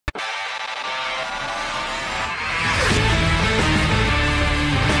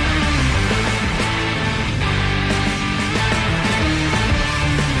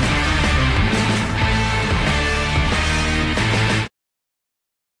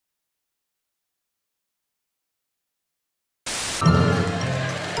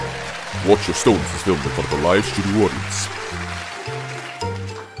Watch Your Stones is filmed in front of a live studio audience.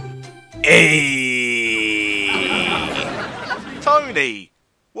 Hey! Tony,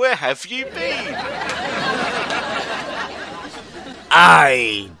 where have you been?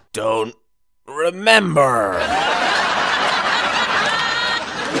 I don't remember.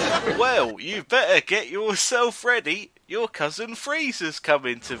 Well, you better get yourself ready. Your cousin Freezer's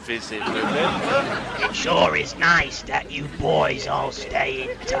coming to visit, remember? It sure is nice that you boys all stay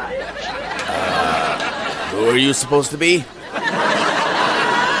in touch. Who are you supposed to be?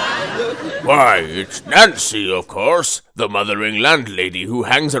 Why, it's Nancy, of course, the mothering landlady who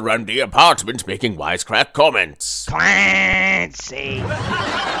hangs around the apartment making wisecrack comments. Clancy!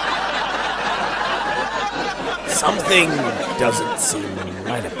 Something doesn't seem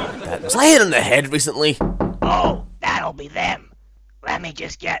right about that. Was I hit on the head recently? Oh, that'll be them. Let me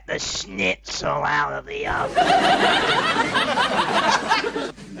just get the schnitzel out of the oven.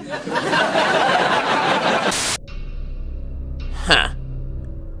 Huh.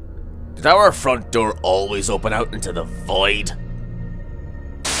 Did our front door always open out into the void?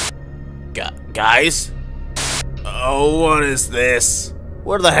 Guys? Oh, what is this?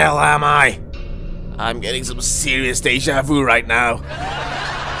 Where the hell am I? I'm getting some serious deja vu right now.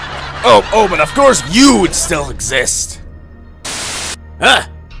 Oh, but of course you would still exist. Huh?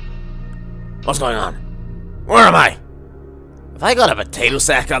 What's going on? Where am I? Have I got a potato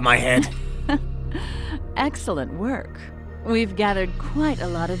sack on my head? Excellent work. We've gathered quite a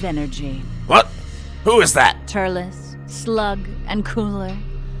lot of energy. What? Who is that? Turles, Slug, and Cooler.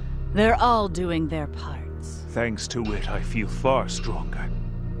 They're all doing their parts. Thanks to it, I feel far stronger.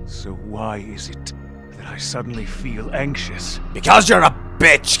 So why is it that I suddenly feel anxious? Because you're a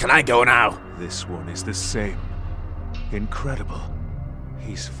bitch! Can I go now? This one is the same. Incredible.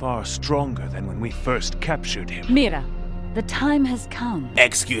 He's far stronger than when we first captured him. Mira, the time has come.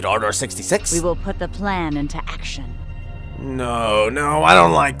 Execute Order 66? We will put the plan into action. No, I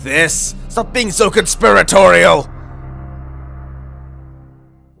don't like this. Stop being so conspiratorial!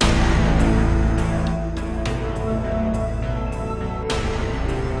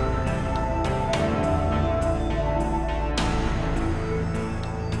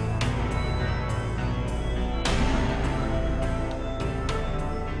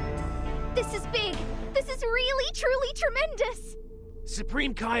 This is big. This is really, truly tremendous.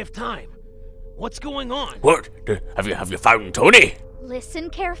 Supreme Kai of Time. What's going on? What? Have you found Tony?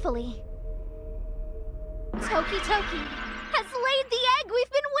 Listen carefully. Toki has laid the egg we've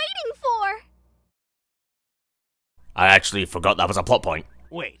been waiting for. I actually forgot that was a plot point.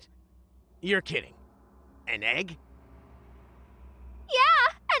 Wait. You're kidding. An egg?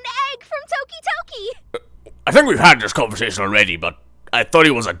 Yeah, an egg from Toki. I think we've had this conversation already, but I thought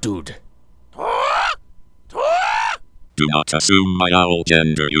he was a dude. Do not assume my owl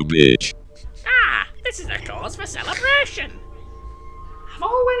gender, you bitch. This is a cause for celebration. I've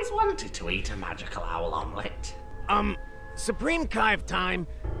always wanted to eat a magical owl omelette. Supreme Kai of Time,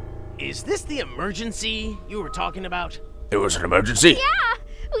 is this the emergency you were talking about? It was an emergency? Yeah,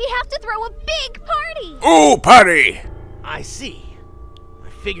 we have to throw a big party. Ooh, party! I see. I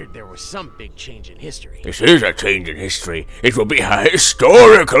figured there was some big change in history. This is a change in history. It will be a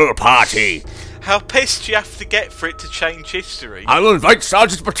historical party. How pissed do you have to get for it to change history? I'll invite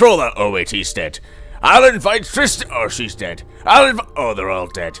Sergeant Patroller. Oh wait, he's dead. I'll invite Tristan. Oh, she's dead. Oh, they're all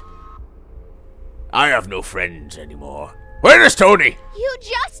dead. I have no friends anymore. Where is Tony? You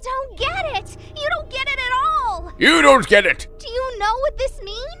just don't get it. You don't get it at all. You don't get it. Do you know what this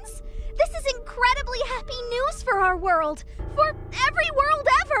means? This is incredibly happy news for our world. For every world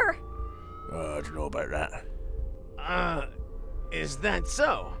ever. I don't know about that. Is that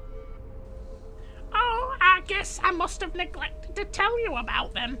so? Oh, I guess I must have neglected to tell you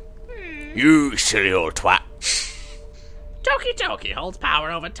about them. You silly old twat. Toki holds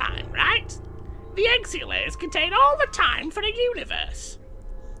power over time, right? The egg sea layers contain all the time for the universe.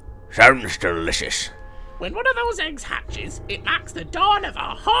 Sounds delicious. When one of those eggs hatches, it marks the dawn of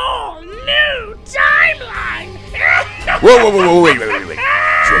a whole new timeline! Whoa, wait.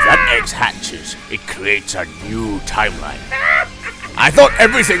 So if that egg hatches, it creates a new timeline. I thought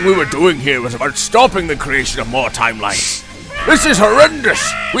everything we were doing here was about stopping the creation of more timelines. This is horrendous!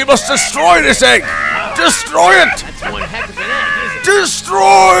 We must destroy this egg! Destroy it! That's one heck of an egg, isn't it?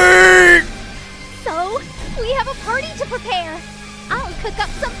 Destroy! So, we have a party to prepare. I'll cook up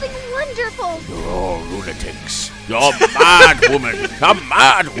something wonderful. You're all lunatics. You're mad, woman. A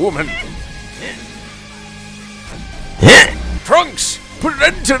mad woman. Trunks, put an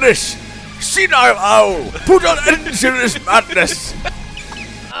end to this. Senile owl, put an end to this madness.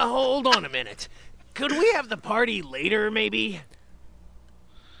 Hold on a minute. Could we have the party later, maybe?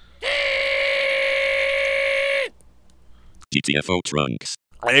 GTFO Trunks.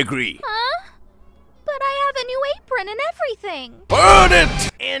 I agree. Huh? But I have a new apron and everything. Burn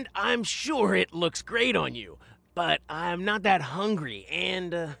it! And I'm sure it looks great on you, but I'm not that hungry,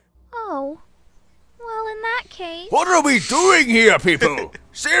 and, Oh. Well, in that case... What are we doing here, people?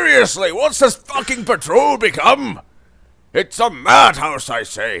 Seriously, what's this fucking patrol become? It's a madhouse, I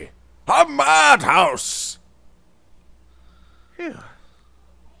say. A madhouse! Okay,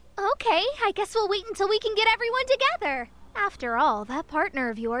 I guess we'll wait until we can get everyone together. After all, that partner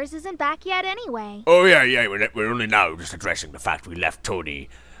of yours isn't back yet anyway. Oh, yeah, we're only now just addressing the fact we left Tony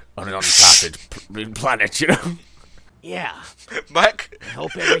on an uncharted planet, you know? yeah. Mac, I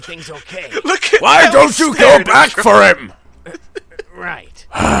hope everything's okay. look at Why how don't he's you go staring back at for him? Right.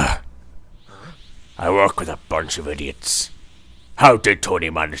 I work with a bunch of idiots. How did Tony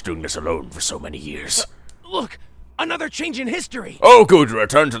manage doing this alone for so many years? Look, another change in history. Oh, good,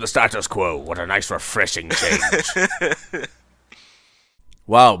 return to the status quo. What a nice, refreshing change.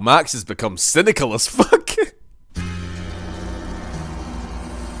 Wow, Max has become cynical as fuck.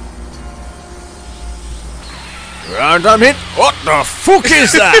 Round I'm hit. What the fuck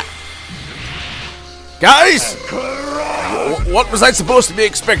is that? Guys, what was I supposed to be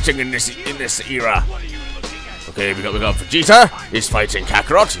expecting in this era? Okay, we got Vegeta. He's fighting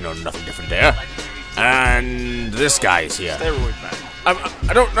Kakarot. You know, nothing different there. And this guy's here.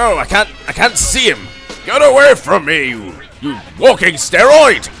 I don't know. I can't see him. Get away from me, you walking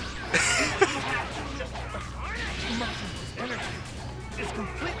steroid!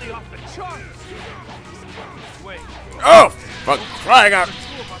 Oh, for crying out!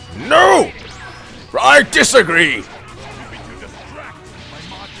 No! I disagree!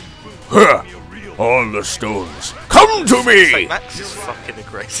 Huh. All the stones, come to me! Like, Max is fucking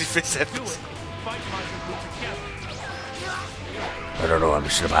aggressive as ever. I don't know, I'm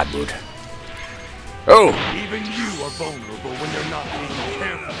just in a bad mood. Oh! Even you are vulnerable when you're not being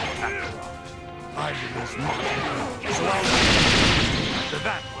careful, Kakarot. I'm in this monster, so I'll leave. After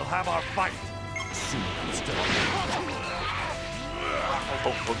that, we'll have our fight. Soon,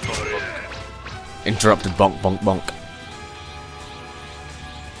 Interrupted bonk, bonk, bonk.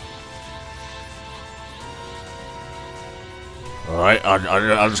 Alright,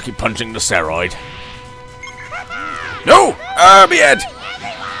 I'll just keep punching the steroid. No! Me head!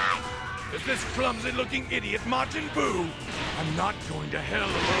 Is this clumsy-looking idiot Majin Buu? I'm not going to hell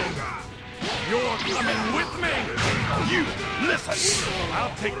alone. You're coming with me! You, listen!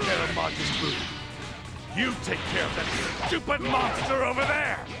 I'll take care of Majin Buu. You take care of that stupid monster over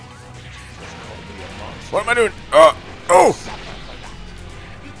there! What am I doing? Oh!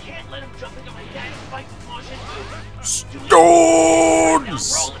 You can't let him jump into my dad's fight with Majin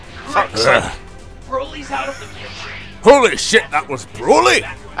Stones! Fuck's sake. Broly's out of the picture. Holy shit, that was Broly!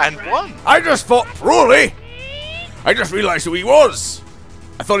 And one! I just fought Broly! I just realized who he was!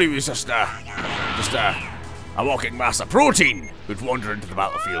 I thought he was just a walking mass of protein who'd wander into the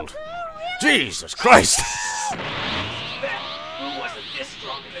battlefield. Jesus Christ!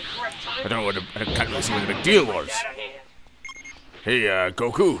 I don't know I can't really see what the big deal was. Hey,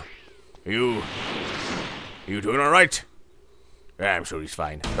 Goku. You doing alright? Yeah, I'm sure he's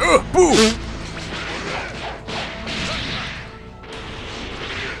fine. Oh, boo!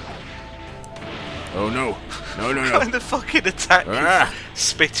 Oh no. No. Kind of fucking attack.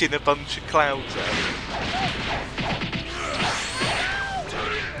 Spitting a bunch of clouds out.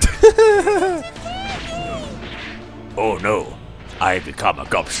 Oh no. I become a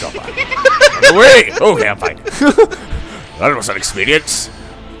gobstopper. Wait! Okay, I'm fine. That was an experience.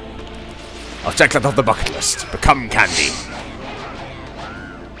 I'll check that off the bucket list. Become candy.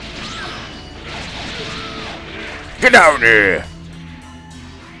 Get down here!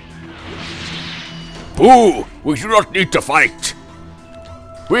 Boo! We do not need to fight.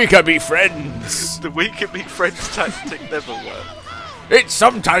 We can be friends. The we can be friends tactic never worked. It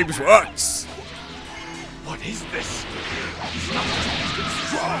sometimes works. What is this? He's not just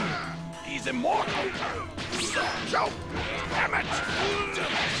strong. He's immortal. Joke. Damn it.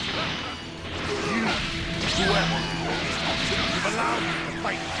 Whoever you've allowed me to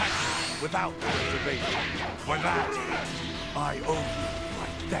fight Kakarot without observation. For that, I owe you my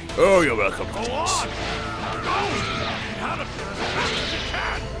thanks. Oh, you're welcome. Go on. Go. Get out of here as fast as you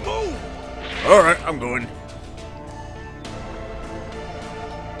can. Move. Alright, I'm going.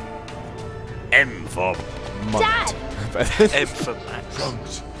 M for Dad! M for Max.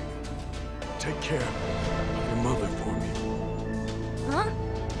 Trunks, take care of your mother for me. Huh?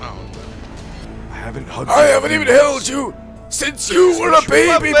 Oh, I haven't hugged I you haven't in even months. held you Since you were a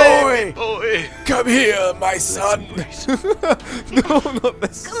baby boy! Come here, my son! No, not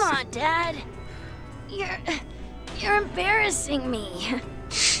this. Come on, Dad. You're embarrassing me.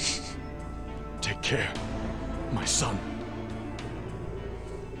 Take care, my son.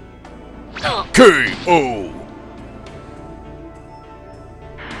 K.O.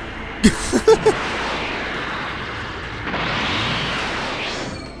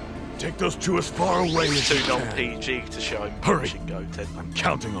 Take those two as far away as you Too can. non-PG to show him. Hurry. Go, Ted. I'm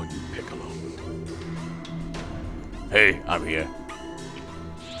counting on you, Piccolo. Hey, I'm here.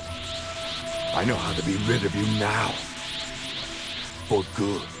 I know how to be rid of you now. For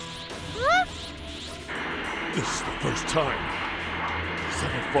good. This is the first time he's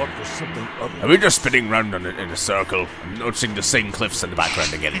ever fought for something other. Are we just spinning round in a circle and noticing the same cliffs in the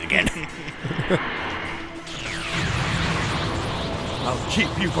background again and again? I'll keep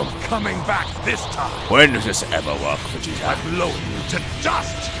you from coming back this time. When does this ever work, Vegeta? I'm blowing you to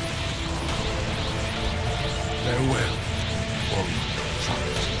dust. Farewell, warrior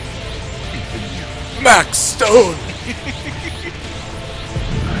Trunks. Even you. Max Stone!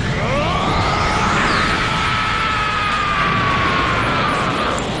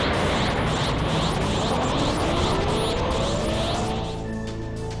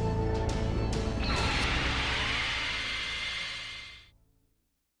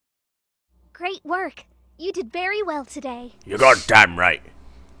 Great work. You did very well today. You're goddamn right.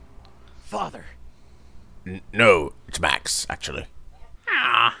 Father. No, it's Max, actually.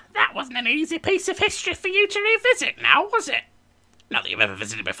 Ah, that wasn't an easy piece of history for you to revisit now, was it? Not that you've ever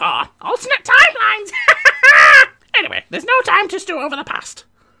visited before. Alternate timelines! Anyway, there's no time to stew over the past.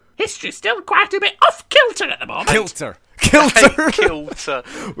 History's still quite a bit off kilter at the moment. Kilter. Kilter.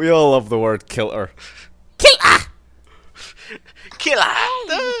 We all love the word kilter. Kilter! Killer!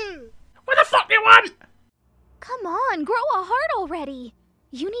 What the fuck do you want? Come on, grow a heart already.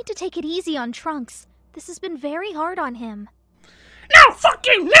 You need to take it easy on Trunks. This has been very hard on him. No, fuck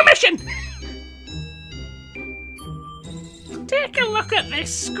you! New mission! Take a look at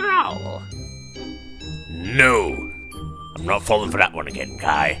this scroll. No. I'm not falling for that one again,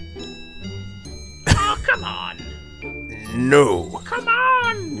 Kai. Oh, come on. No. Come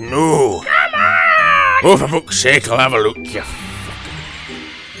on. No. Come on! Oh, for fuck's sake, I'll have a look, you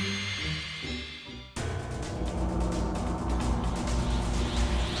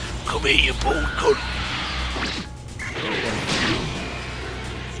Come here, you bald cunt.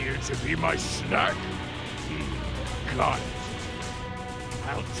 Here to be my snack? Got it.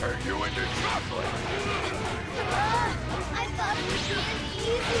 I'll turn you into chocolate. I thought it would be an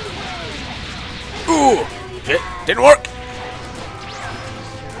easy way. Ooh! Shit, didn't work!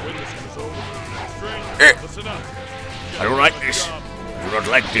 When this is over, stranger, listen up. I don't like this. I do not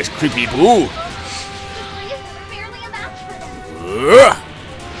like this creepy boo. The freezers are barely a match for them. Ugh.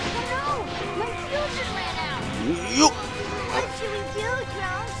 What should we do,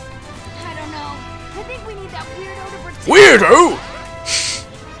 Trunks? I don't know. I think we need that weirdo to protect. Weirdo?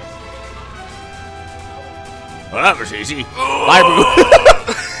 Well, that was easy. Bye, boo.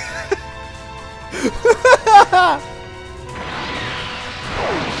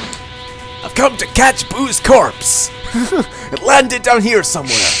 I've come to catch Boo's corpse. It landed down here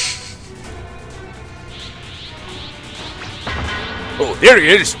somewhere. Oh, there he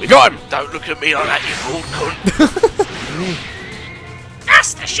is. We got him. Don't look at me like that, you bald cunt.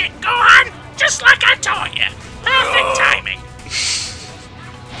 That's the shit, Gohan! Just like I taught you. Perfect timing.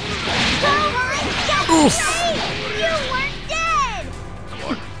 Oof. You weren't dead. Come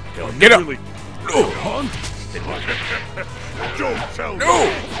on, get up. Huh? Don't tell me. No.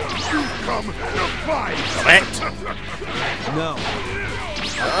 You come to fight. Correct. No.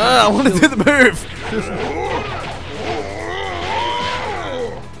 I want to do the move.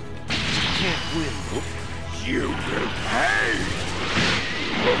 You will pay.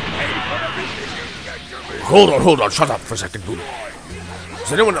 Hold on. Shut up for a second, Boo.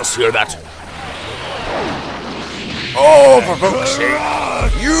 Does anyone else hear that? Oh, for fuck's sake.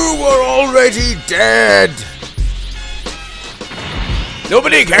 You were already dead.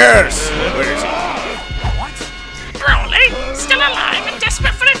 Nobody cares. Where is he? What? Broly? Still alive and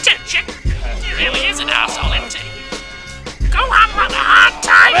desperate for attention? He really is an arsehole, isn't he? Gohan will have a hard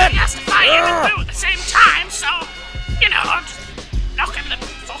time if he has to fight you and Boo at the same time, so, you know, just knock him the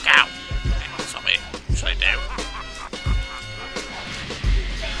fuck out. That's what we usually do.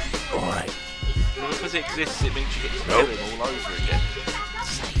 Alright. Because it exists, it means you get to kill him all over again.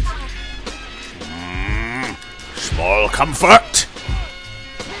 Small comfort.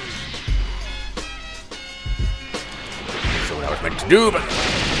 Not sure what I was meant to do, but...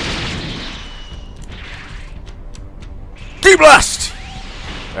 blast!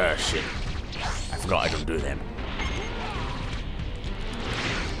 Oh shit. I forgot I don't do them.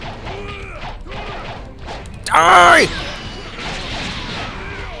 Die!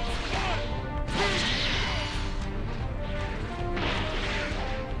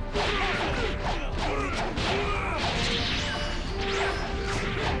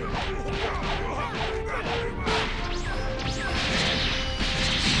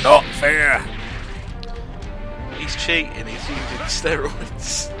 Not fair. He's cheating, he's using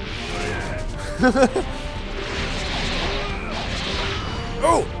steroids.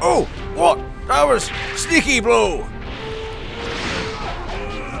 Oh, what? That was sneaky blow.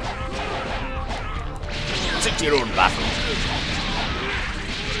 Stick to your own battle.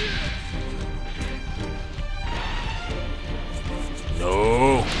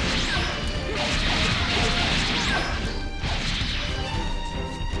 No.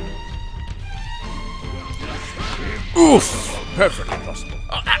 Oof! Perfectly possible.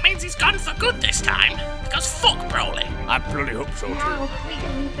 Oh, that means he's gone for good this time. Because fuck Broly. I bloody hope so too. Now we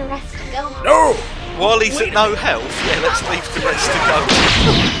can leave the rest to go. No! While he's at no health, yeah, let's leave the rest to go.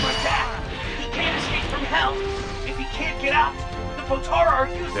 He can't escape from hell. If he can't get out, the Potara are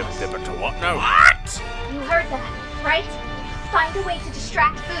useless. But to what now? What? You heard that, right? Find a way to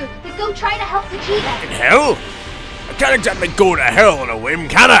distract Boo. Then go try to help Vegeta. In hell? I can't exactly go to hell on a whim,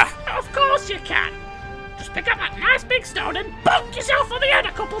 can I? Of course you can. Just pick up that nice big stone and bonk yourself on the head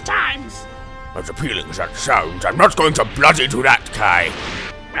a couple times. As appealing as that sounds, I'm not going to bloody do that, Kai.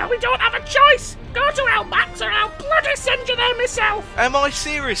 Well, we don't have a choice. Go to hell, Max, or I'll bloody send you there myself. Am I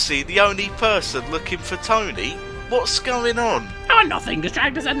seriously the only person looking for Tony? What's going on? Oh, nothing. Just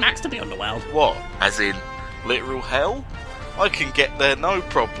trying to send Max to the underworld. What? As in, literal hell? I can get there no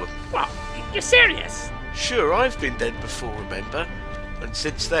problem. What? You're serious? Sure, I've been dead before, remember? And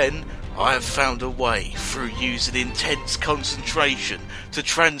since then, I have found a way, through using intense concentration, to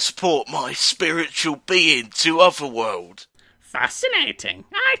transport my spiritual being to Otherworld. Fascinating.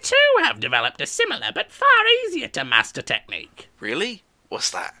 I too have developed a similar but far easier to master technique. Really?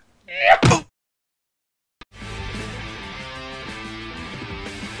 What's that? Oh.